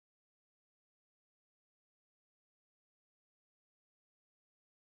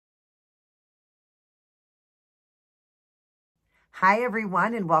Hi,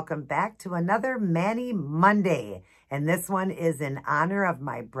 everyone, and welcome back to another Manny Monday. And this one is in honor of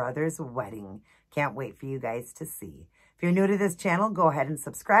my brother's wedding. Can't wait for you guys to see. If you're new to this channel, go ahead and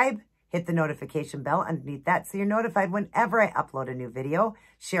subscribe. Hit the notification bell underneath that so you're notified whenever I upload a new video.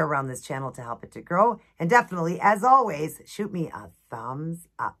 Share around this channel to help it to grow. And definitely, as always, shoot me a thumbs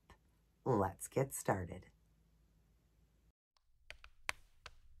up. Let's get started.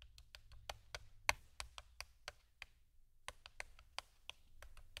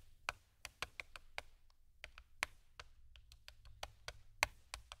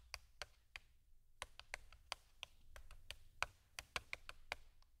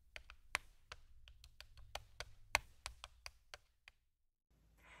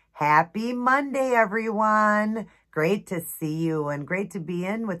 Happy Monday, everyone. Great to see you and great to be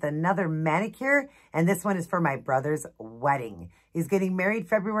in with another manicure. And this one is for my brother's wedding. He's getting married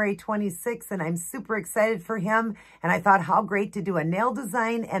February 26th, and I'm super excited for him. And I thought how great to do a nail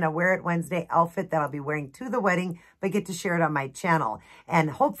design and a Wear It Wednesday outfit that I'll be wearing to the wedding, but get to share it on my channel.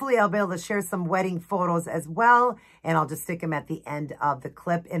 And hopefully I'll be able to share some wedding photos as well. And I'll just stick them at the end of the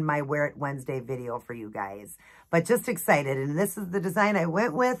clip in my Wear It Wednesday video for you guys. But just excited. And this is the design I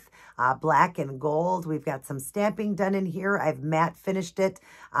went with, black and gold. We've got some stamping done in here. I've matte finished it.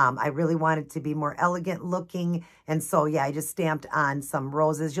 I really wanted to be more elegant looking. And so, yeah, I just stamped on some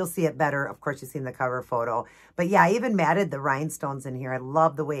roses. You'll see it better. Of course, you've seen the cover photo. But yeah, I even matted the rhinestones in here. I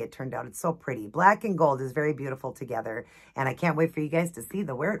love the way it turned out. It's so pretty. Black and gold is very beautiful together. And I can't wait for you guys to see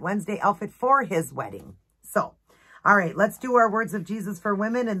the Wear It Wednesday outfit for his wedding. So, all right, let's do our words of Jesus for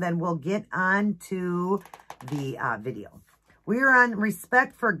women, and then we'll get on to the video. We are on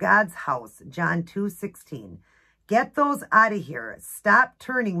respect for God's house, John 2:16. Get those out of here. Stop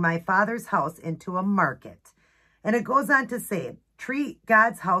turning my Father's house into a market. And it goes on to say, treat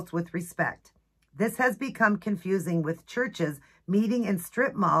God's house with respect. This has become confusing with churches meeting in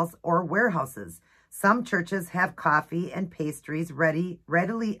strip malls or warehouses. Some churches have coffee and pastries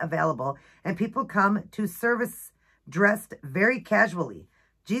readily available, and people come to service dressed very casually.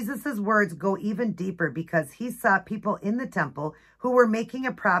 Jesus' words go even deeper because he saw people in the temple who were making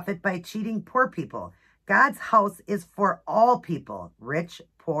a profit by cheating poor people. God's house is for all people, rich,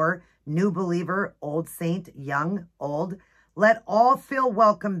 poor, new believer, old saint, young, old. Let all feel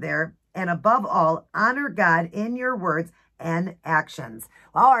welcome there. And above all, honor God in your words and actions.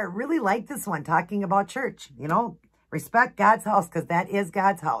 Wow, I really like this one, talking about church. You know, respect God's house, because that is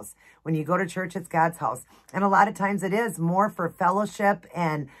God's house. When you go to church, it's God's house. And a lot of times it is more for fellowship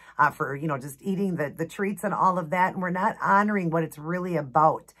and for, you know, just eating the treats and all of that. And we're not honoring what it's really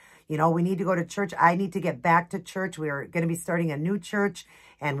about. You know, we need to go to church. I need to get back to church. We are going to be starting a new church,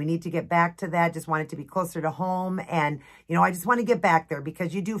 and we need to get back to that. Just want it to be closer to home. And, you know, I just want to get back there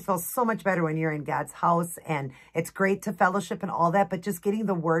because you do feel so much better when you're in God's house. And it's great to fellowship and all that, but just getting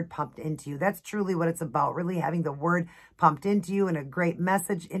the word pumped into you. That's truly what it's about, really having the word pumped into you and a great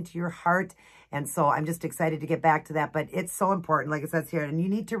message into your heart. And so I'm just excited to get back to that. But it's so important, like it says here, and you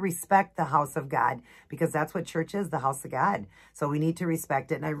need to respect the house of God, because that's what church is, the house of God. So we need to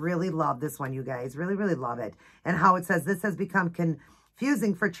respect it. And I really love this one, you guys. Really, really love it. And how it says this has become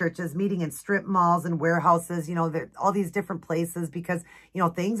confusing for churches meeting in strip malls and warehouses, you know, all these different places, because, you know,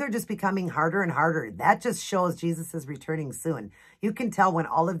 things are just becoming harder and harder. That just shows Jesus is returning soon. You can tell when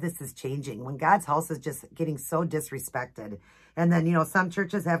all of this is changing, when God's house is just getting so disrespected. And then, you know, some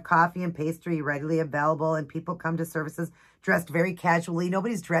churches have coffee and pastry readily available, and people come to services dressed very casually.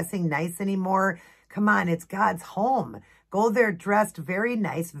 Nobody's dressing nice anymore. Come on, it's God's home. Go there dressed very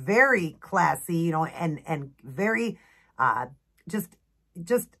nice, very classy, you know, and very just,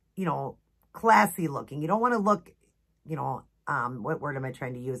 you know, classy looking. You don't want to look, you know, what word am I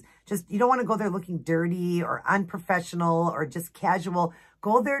trying to use? Just, you don't want to go there looking dirty or unprofessional or just casual.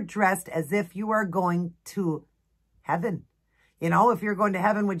 Go there dressed as if you are going to heaven. You know, if you're going to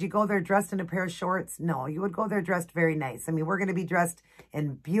heaven, would you go there dressed in a pair of shorts? No, you would go there dressed very nice. I mean, we're going to be dressed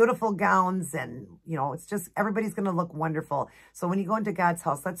in beautiful gowns, and, you know, it's just, everybody's going to look wonderful. So when you go into God's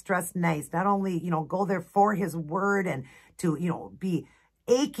house, let's dress nice. Not only, you know, go there for his word and to, you know, be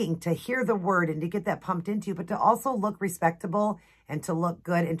aching to hear the word and to get that pumped into you, but to also look respectable and to look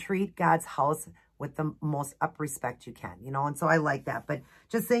good and treat God's house with the most up respect you can, you know. And so I like that. But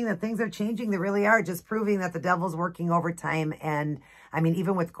just saying that things are changing, they really are, just proving that the devil's working overtime. And I mean,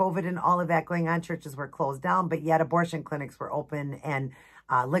 even with COVID and all of that going on, churches were closed down, but yet abortion clinics were open, and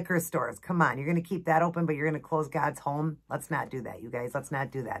liquor stores. Come on, you're going to keep that open, but you're going to close God's home? Let's not do that, you guys. Let's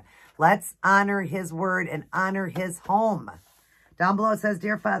not do that. Let's honor his word and honor his home. Down below it says,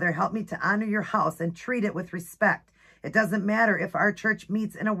 Dear Father, help me to honor your house and treat it with respect. It doesn't matter if our church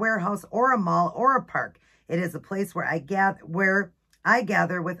meets in a warehouse or a mall or a park. It is a place where I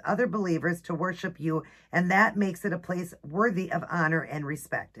gather with other believers to worship you, and that makes it a place worthy of honor and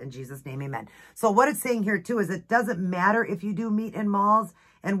respect. In Jesus' name, amen. So what it's saying here too is it doesn't matter if you do meet in malls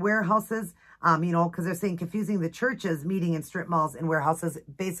and warehouses, you know, because they're saying confusing the churches meeting in strip malls and warehouses.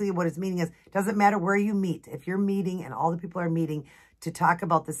 Basically what it's meaning is it doesn't matter where you meet. If you're meeting and all the people are meeting to talk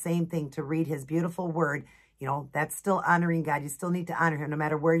about the same thing, to read his beautiful word, you know, that's still honoring God. You still need to honor him no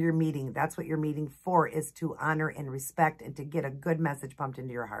matter where you're meeting. That's what you're meeting for, is to honor and respect and to get a good message pumped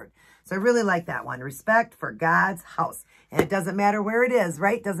into your heart. So I really like that one. Respect for God's house. And it doesn't matter where it is,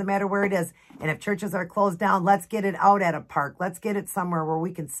 right? Doesn't matter where it is. And if churches are closed down, let's get it out at a park. Let's get it somewhere where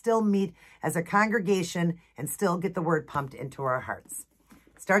we can still meet as a congregation and still get the word pumped into our hearts.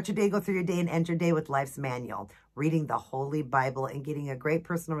 Start your day, go through your day, and end your day with life's manual. Reading the Holy Bible and getting a great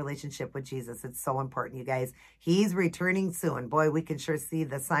personal relationship with Jesus. It's so important, you guys. He's returning soon. Boy, we can sure see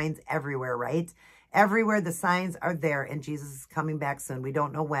the signs everywhere, right? Everywhere the signs are there, and Jesus is coming back soon. We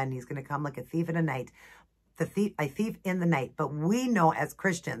don't know when. He's going to come like a thief in the night. A thief in the night. But we know as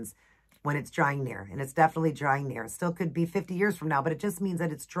Christians when it's drawing near, and it's definitely drawing near. Still could be 50 years from now, but it just means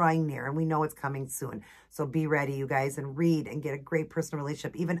that it's drawing near, and we know it's coming soon. So be ready, you guys, and read and get a great personal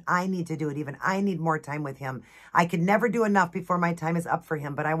relationship. Even I need to do it. Even I need more time with him. I can never do enough before my time is up for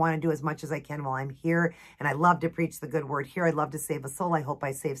him, but I want to do as much as I can while I'm here, and I love to preach the good word here. I love to save a soul. I hope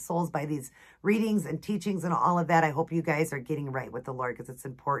I save souls by these readings and teachings and all of that. I hope you guys are getting right with the Lord, because it's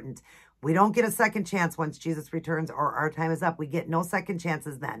important. We don't get a second chance once Jesus returns or our time is up. We get no second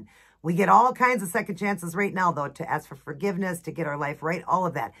chances then. We get all kinds of second chances right now, though, to ask for forgiveness, to get our life right, all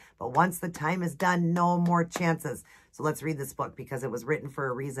of that. But once the time is done, no more chances. So let's read this book, because it was written for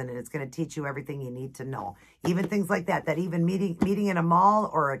a reason, and it's going to teach you everything you need to know. Even things like that even meeting in a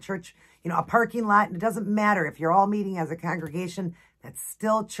mall or a church, you know, a parking lot, it doesn't matter. If you're all meeting as a congregation, that's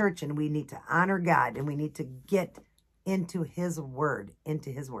still church, and we need to honor God, and we need to get into his word,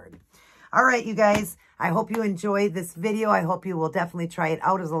 All right, you guys, I hope you enjoyed this video. I hope you will definitely try it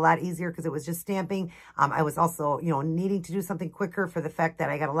out. It was a lot easier because it was just stamping. I was also, you know, needing to do something quicker for the fact that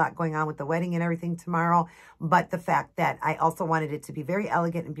I got a lot going on with the wedding and everything tomorrow. But the fact that I also wanted it to be very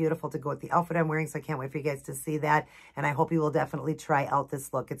elegant and beautiful to go with the outfit I'm wearing. So I can't wait for you guys to see that. And I hope you will definitely try out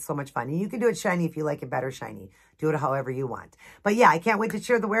this look. It's so much fun. And you can do it shiny if you like it better shiny. Do it however you want. But yeah, I can't wait to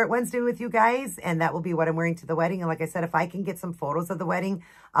share the Wear It Wednesday with you guys. And that will be what I'm wearing to the wedding. And like I said, if I can get some photos of the wedding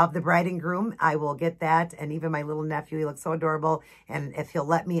of the bride and groom, I will get that. And even my little nephew, he looks so adorable. And if he'll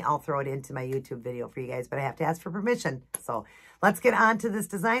let me, I'll throw it into my YouTube video for you guys. But I have to ask for permission. So let's get on to this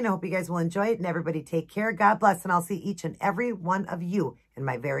design. I hope you guys will enjoy it. And everybody take care. God bless. And I'll see each and every one of you in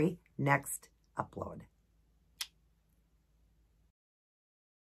my very next upload.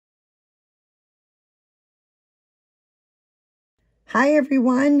 Hi,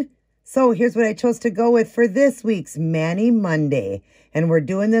 everyone. So here's what I chose to go with for this week's Mani Monday. And we're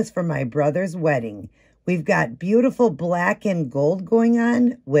doing this for my brother's wedding. We've got beautiful black and gold going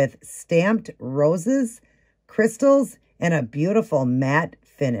on with stamped roses, crystals, and a beautiful matte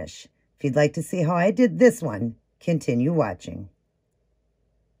finish. If you'd like to see how I did this one, continue watching.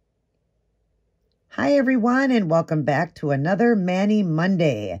 Hi, everyone, and welcome back to another Mani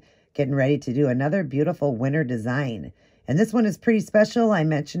Monday. Getting ready to do another beautiful winter design. And this one is pretty special. I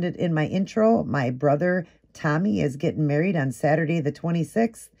mentioned it in my intro. My brother Tommy is getting married on Saturday the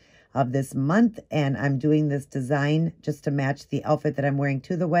 26th of this month. And I'm doing this design just to match the outfit that I'm wearing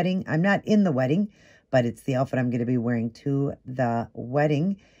to the wedding. I'm not in the wedding, but it's the outfit I'm going to be wearing to the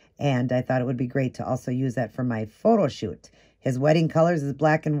wedding. And I thought it would be great to also use that for my photo shoot. His wedding colors is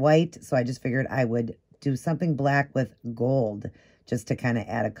black and white. So I just figured I would do something black with gold just to kind of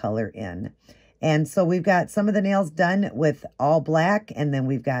add a color in. And so we've got some of the nails done with all black, and then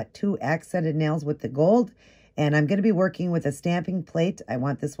we've got 2 accented nails with the gold. And I'm going to be working with a stamping plate. I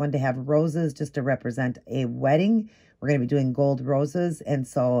want this one to have roses just to represent a wedding. We're going to be doing gold roses. And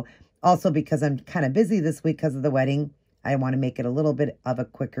so also because I'm kind of busy this week because of the wedding, I want to make it a little bit of a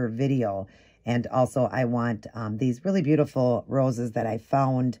quicker video. And also I want these really beautiful roses that I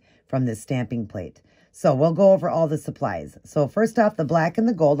found from this stamping plate. So we'll go over all the supplies. So first off, the black and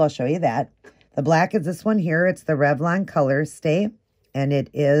the gold, I'll show you that. The black is this one here. It's the Revlon Color Stay, and it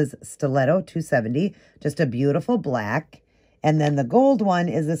is Stiletto 270, just a beautiful black. And then the gold one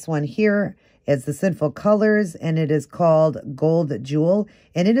is this one here. It's the Sinful Colors, and it is called Gold Jewel,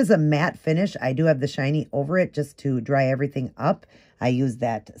 and it is a matte finish. I do have the shiny over it just to dry everything up. I use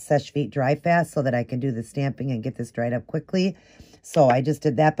that Seche Vite Dry Fast so that I can do the stamping and get this dried up quickly. So I just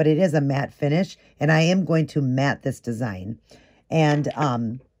did that, but it is a matte finish, and I am going to matte this design. And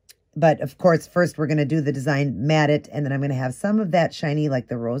but of course, first we're going to do the design, matte it, and then I'm going to have some of that shiny, like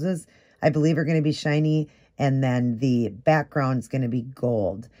the roses, I believe are going to be shiny. And then the background is going to be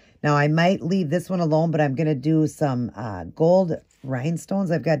gold. Now, I might leave this one alone, but I'm going to do some gold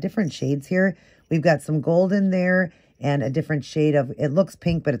rhinestones. I've got different shades here. We've got some gold in there and a different shade of, it looks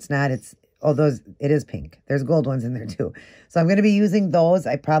pink, but it's not. It is pink. There's gold ones in there too. So I'm going to be using those.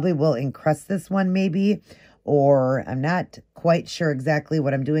 I probably will encrust this one maybe, or I'm not quite sure exactly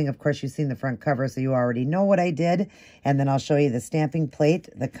what I'm doing. Of course, you've seen the front cover, so you already know what I did. And then I'll show you the stamping plate.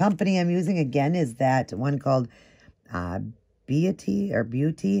 The company I'm using, again, is that one called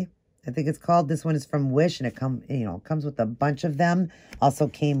Buitee, I think it's called. This one is from Wish, and it comes with a bunch of them. Also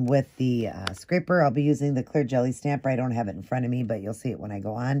came with the scraper. I'll be using the clear jelly stamper. I don't have it in front of me, but you'll see it when I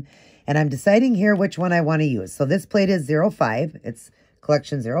go on. And I'm deciding here which one I want to use. So this plate is 05. It's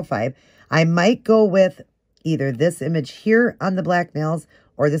collection 05. I might go with either this image here on the black nails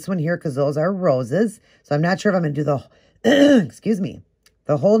or this one here, because those are roses. So I'm not sure if I'm going to do the, excuse me,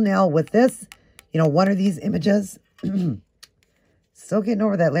 the whole nail with this, one of these images. Still getting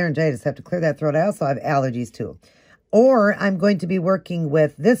over that laryngitis. Have to clear that throat. I also have allergies too. Or I'm going to be working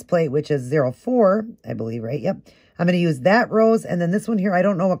with this plate, which is 04, I believe, right? Yep. I'm going to use that rose. And then this one here, I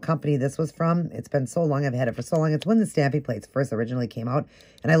don't know what company this was from. It's been so long. I've had it for so long. It's when the stamping plates first originally came out.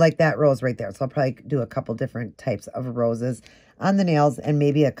 And I like that rose right there. So I'll probably do a couple different types of roses on the nails and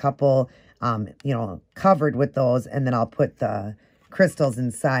maybe a couple, covered with those. And then I'll put the crystals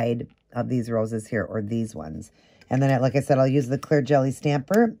inside of these roses here, or these ones. And then, like I said, I'll use the clear jelly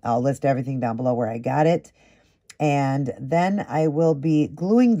stamper. I'll list everything down below where I got it. And then I will be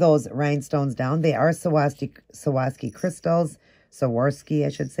gluing those rhinestones down. They are Sawarski crystals. Sawarski, I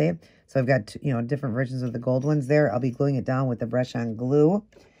should say. So I've got, different versions of the gold ones there. I'll be gluing it down with the brush-on glue.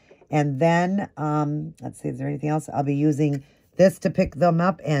 And then, let's see, is there anything else? I'll be using this to pick them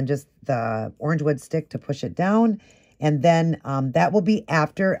up and just the orange wood stick to push it down. And then that will be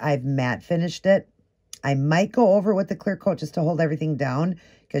after I've matte finished it. I might go over with the clear coat just to hold everything down,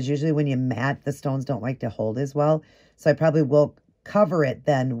 because usually when you matte, the stones don't like to hold as well. So I probably will cover it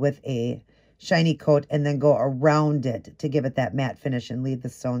then with a shiny coat and then go around it to give it that matte finish and leave the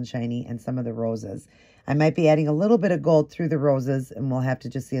stones shiny and some of the roses. I might be adding a little bit of gold through the roses, and we'll have to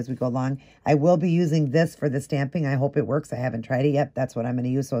just see as we go along. I will be using this for the stamping. I hope it works. I haven't tried it yet. That's what I'm going to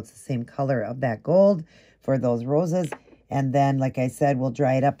use, so it's the same color of that gold for those roses. And then, like I said, we'll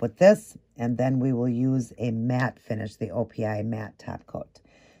dry it up with this, and then we will use a matte finish, the OPI matte top coat.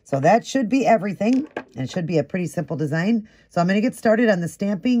 So that should be everything, and it should be a pretty simple design. So I'm going to get started on the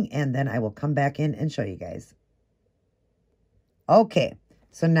stamping, and then I will come back in and show you guys. Okay,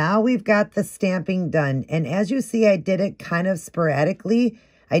 so now we've got the stamping done, and as you see, I did it kind of sporadically.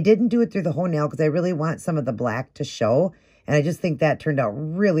 I didn't do it through the whole nail because I really want some of the black to show, and I just think that turned out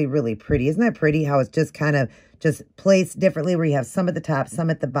really, really pretty. Isn't that pretty how it's just kind of just placed differently, where you have some at the top,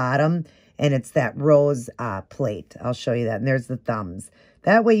 some at the bottom, and it's that rose plate. I'll show you that, and there's the thumbs.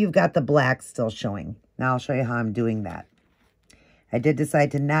 That way you've got the black still showing. Now I'll show you how I'm doing that. I did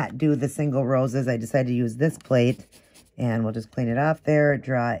decide to not do the single roses. I decided to use this plate, and we'll just clean it off there,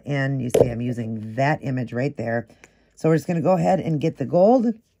 draw it in. You see I'm using that image right there. So we're just going to go ahead and get the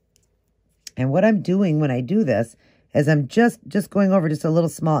gold. And what I'm doing when I do this is I'm just going over just a little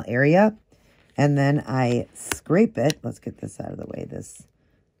small area, and then I scrape it. Let's get this out of the way. This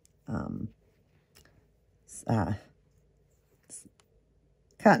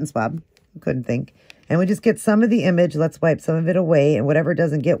cotton swab, couldn't think. And we just get some of the image. Let's wipe some of it away. And whatever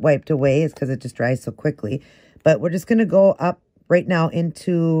doesn't get wiped away is because it just dries so quickly. But we're just going to go up right now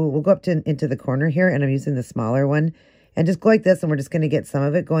we'll go up into the corner here. And I'm using the smaller one. And just go like this. And we're just going to get some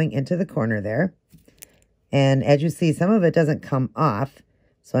of it going into the corner there. And as you see, some of it doesn't come off.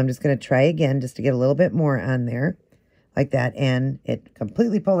 So I'm just going to try again just to get a little bit more on there. Like that. And it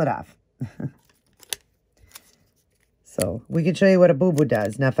completely pulled it off. So we can show you what a boo-boo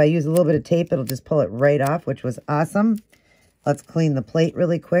does. Now, if I use a little bit of tape, it'll just pull it right off, which was awesome. Let's clean the plate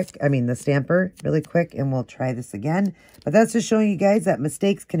really quick. I mean, the stamper really quick, and we'll try this again. But that's just showing you guys that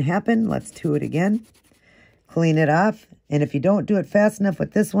mistakes can happen. Let's do it again. Clean it off. And if you don't do it fast enough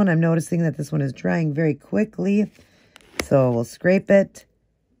with this one, I'm noticing that this one is drying very quickly. So we'll scrape it,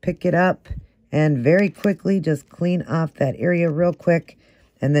 pick it up, and very quickly just clean off that area real quick.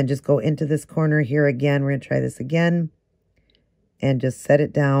 And then just go into this corner here again. We're going to try this again. And just set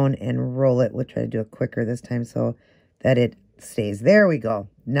it down and roll it. We'll try to do it quicker this time so that it stays. There we go.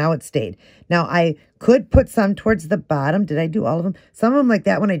 Now it stayed. Now I could put some towards the bottom. Did I do all of them? Some of them like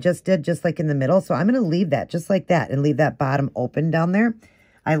that one I just did, just like in the middle. So I'm going to leave that just like that and leave that bottom open down there.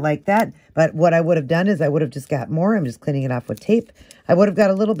 I like that. But what I would have done is I would have just got more. I'm just cleaning it off with tape. I would have got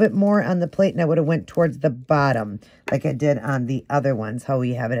a little bit more on the plate, and I would have went towards the bottom like I did on the other ones, how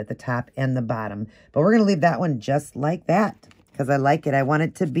we have it at the top and the bottom. But we're going to leave that one just like that because I like it. I want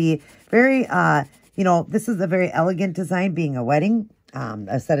it to be very, you know, this is a very elegant design being a wedding.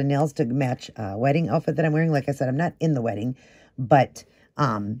 A set of nails to match a wedding outfit that I'm wearing. Like I said, I'm not in the wedding, but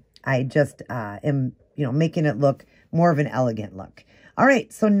I just am, you know, making it look more of an elegant look. All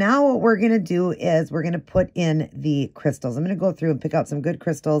right, so now what we're going to do is we're going to put in the crystals. I'm going to go through and pick out some good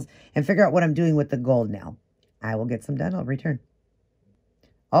crystals and figure out what I'm doing with the gold nail. I will get some done. I'll return.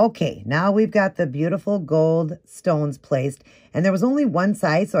 Okay, now we've got the beautiful gold stones placed. And there was only one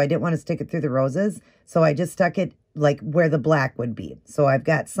size, so I didn't want to stick it through the roses. So I just stuck it like where the black would be. So I've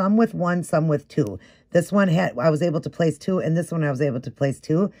got some with one, some with two. This one I was able to place two, and this one I was able to place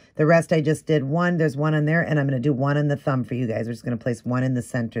two. The rest I just did one. There's one on there, and I'm going to do one on the thumb for you guys. We're just going to place one in the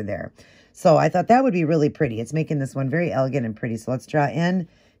center there. So I thought that would be really pretty. It's making this one very elegant and pretty. So let's draw in.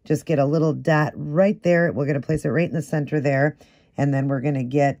 Just get a little dot right there. We're going to place it right in the center there. And then we're going to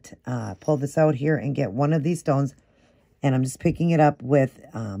get, pull this out here and get one of these stones. And I'm just picking it up with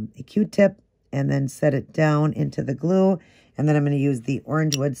a Q-tip and then set it down into the glue. And then I'm going to use the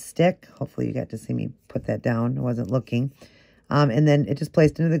orange wood stick. Hopefully you got to see me put that down. I wasn't looking. And then it just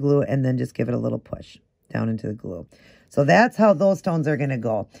placed into the glue and then just give it a little push down into the glue. So that's how those stones are going to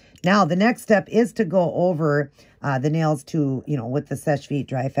go. Now, the next step is to go over the nails to, you know, with the Seche Vite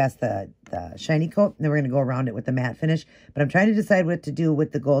Dry Fast, the shiny coat. And then we're going to go around it with the matte finish. But I'm trying to decide what to do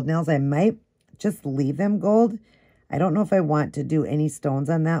with the gold nails. I might just leave them gold. I don't know if I want to do any stones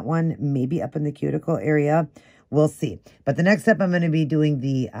on that one. Maybe up in the cuticle area. We'll see. But the next step, I'm going to be doing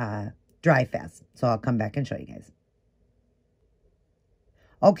the Dry Fast. So I'll come back and show you guys.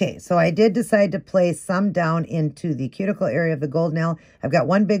 Okay, so I did decide to place some down into the cuticle area of the gold nail. I've got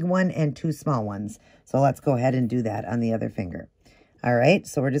one big one and two small ones. So let's go ahead and do that on the other finger. All right,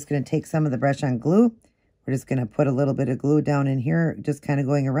 so we're just going to take some of the brush on glue. We're just going to put a little bit of glue down in here, just kind of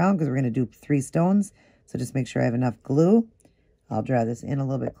going around because we're going to do 3 stones. So just make sure I have enough glue. I'll draw this in a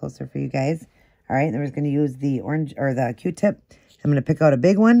little bit closer for you guys. All right, then we're just going to use the orange or the Q-tip. I'm going to pick out a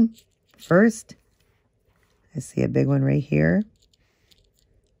big one first. I see a big one right here.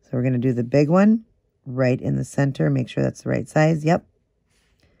 So we're going to do the big one right in the center. Make sure that's the right size. Yep.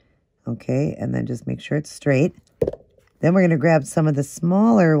 Okay, and then just make sure it's straight. Then we're going to grab some of the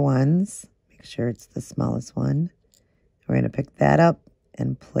smaller ones. Make sure it's the smallest one. We're going to pick that up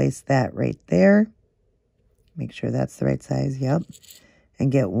and place that right there. Make sure that's the right size. Yep.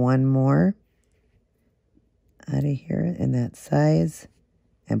 And get one more out of here in that size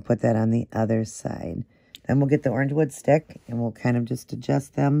and put that on the other side. Then we'll get the orange wood stick and we'll kind of just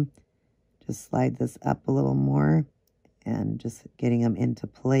adjust them. Just slide this up a little more and just getting them into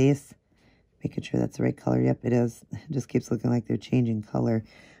place. Making sure that's the right color. Yep, it is. It just keeps looking like they're changing color.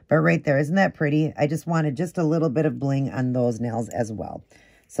 But right there, isn't that pretty? I just wanted just a little bit of bling on those nails as well.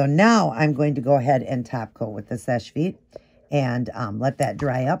 So now I'm going to go ahead and top coat with the Seche Vite and let that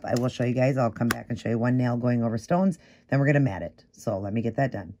dry up. I will show you guys. I'll come back and show you one nail going over stones. Then we're going to mat it. So let me get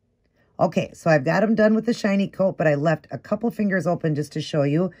that done. Okay, so I've got them done with the shiny coat, but I left a couple fingers open just to show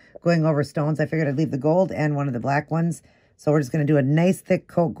you going over stones. I figured I'd leave the gold and one of the black ones. So we're just going to do a nice thick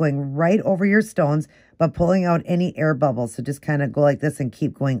coat going right over your stones, but pulling out any air bubbles. So just kind of go like this and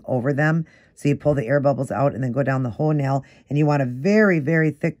keep going over them. So you pull the air bubbles out and then go down the whole nail. And you want a very,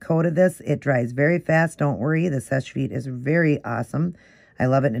 very thick coat of this. It dries very fast. Don't worry. The Seche Vite is very awesome. I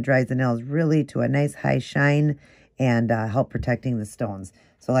love it. And it dries the nails really to a nice high shine and help protecting the stones.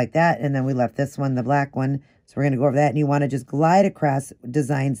 So like that, and then we left this one, the black one. So we're going to go over that, and you want to just glide across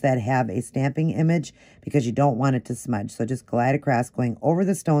designs that have a stamping image because you don't want it to smudge. So just glide across, going over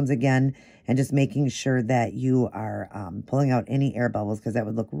the stones again, and just making sure that you are pulling out any air bubbles because that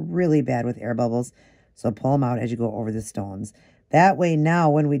would look really bad with air bubbles. So pull them out as you go over the stones. That way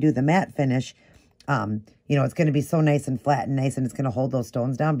now when we do the matte finish, you know, it's going to be so nice and flat and nice, and it's going to hold those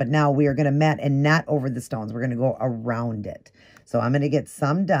stones down. But now we are going to mat and not over the stones. We're going to go around it. So I'm going to get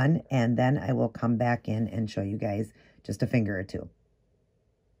some done, and then I will come back in and show you guys just a finger or two.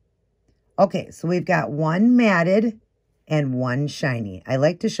 Okay, so we've got one matted and one shiny. I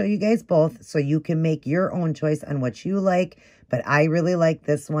like to show you guys both so you can make your own choice on what you like, but I really like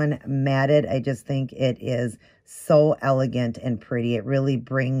this one matted. I just think it is so elegant and pretty. It really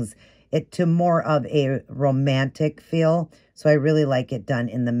brings it to more of a romantic feel. So I really like it done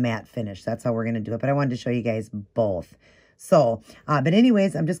in the matte finish. That's how we're going to do it, but I wanted to show you guys both. So, but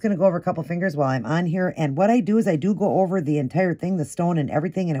anyways, I'm just going to go over a couple fingers while I'm on here. And what I do is I do go over the entire thing, the stone and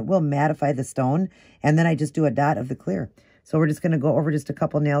everything, and it will mattify the stone. And then I just do a dot of the clear. So we're just going to go over just a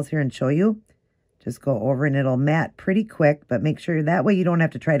couple nails here and show you. Just go over and it'll mat pretty quick, but make sure that way you don't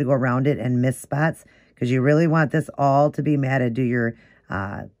have to try to go around it and miss spots, because you really want this all to be matted. Do your,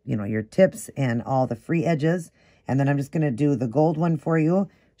 you know, your tips and all the free edges. And then I'm just going to do the gold one for you,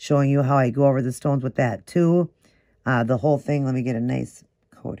 showing you how I go over the stones with that too. The whole thing, let me get a nice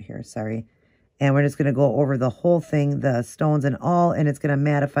coat here, sorry. And we're just going to go over the whole thing, the stones and all, and it's going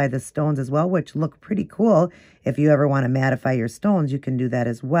to mattify the stones as well, which look pretty cool. If you ever want to mattify your stones, you can do that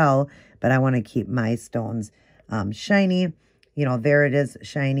as well. But I want to keep my stones shiny. You know, there it is,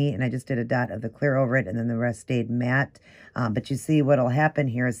 shiny, and I just did a dot of the clear over it, and then the rest stayed matte. But you see what'll happen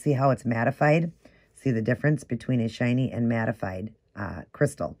here is see how it's mattified? See the difference between a shiny and mattified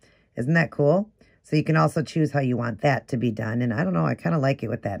crystal. Isn't that cool? So you can also choose how you want that to be done. And I don't know, I kind of like it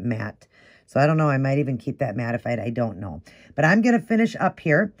with that matte. So I don't know, I might even keep that mattified. I don't know. But I'm going to finish up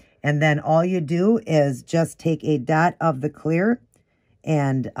here. And then all you do is just take a dot of the clear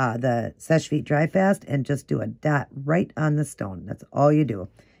and the Seche Vite Dry Fast and just do a dot right on the stone. That's all you do.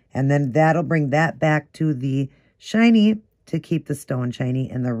 And then that'll bring that back to the shiny to keep the stone shiny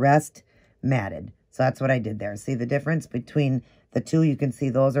and the rest matted. So that's what I did there. See the difference between the two? You can see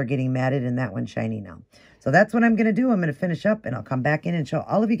those are getting matted and that one's shiny now. So that's what I'm going to do. I'm going to finish up and I'll come back in and show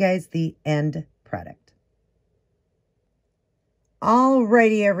all of you guys the end product.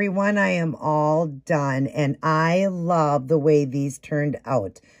 Alrighty, everyone, I am all done and I love the way these turned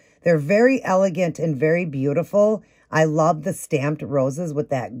out. They're very elegant and very beautiful. I love the stamped roses with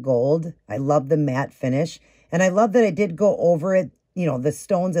that gold. I love the matte finish. And I love that I did go over it, you know, the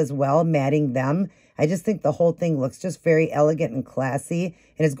stones as well, matting them. I just think the whole thing looks just very elegant and classy,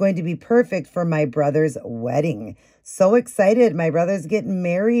 and it's going to be perfect for my brother's wedding. So excited. My brother's getting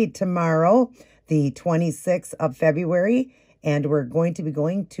married tomorrow, the 26th of February, and we're going to be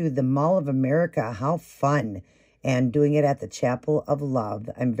going to the Mall of America. How fun. And doing it at the Chapel of Love.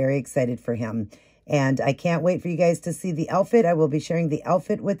 I'm very excited for him. And I can't wait for you guys to see the outfit. I will be sharing the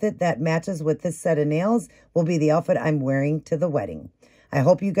outfit with it that matches with this set of nails. Will be the outfit I'm wearing to the wedding. I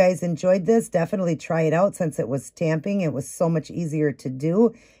hope you guys enjoyed this. Definitely try it out since it was stamping. It was so much easier to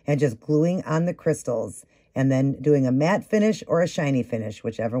do, and just gluing on the crystals and then doing a matte finish or a shiny finish,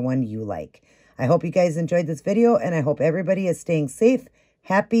 whichever one you like. I hope you guys enjoyed this video, and I hope everybody is staying safe,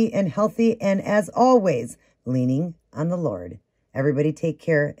 happy, and healthy, and as always, leaning on the Lord. Everybody take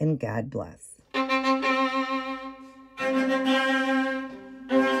care, and God bless.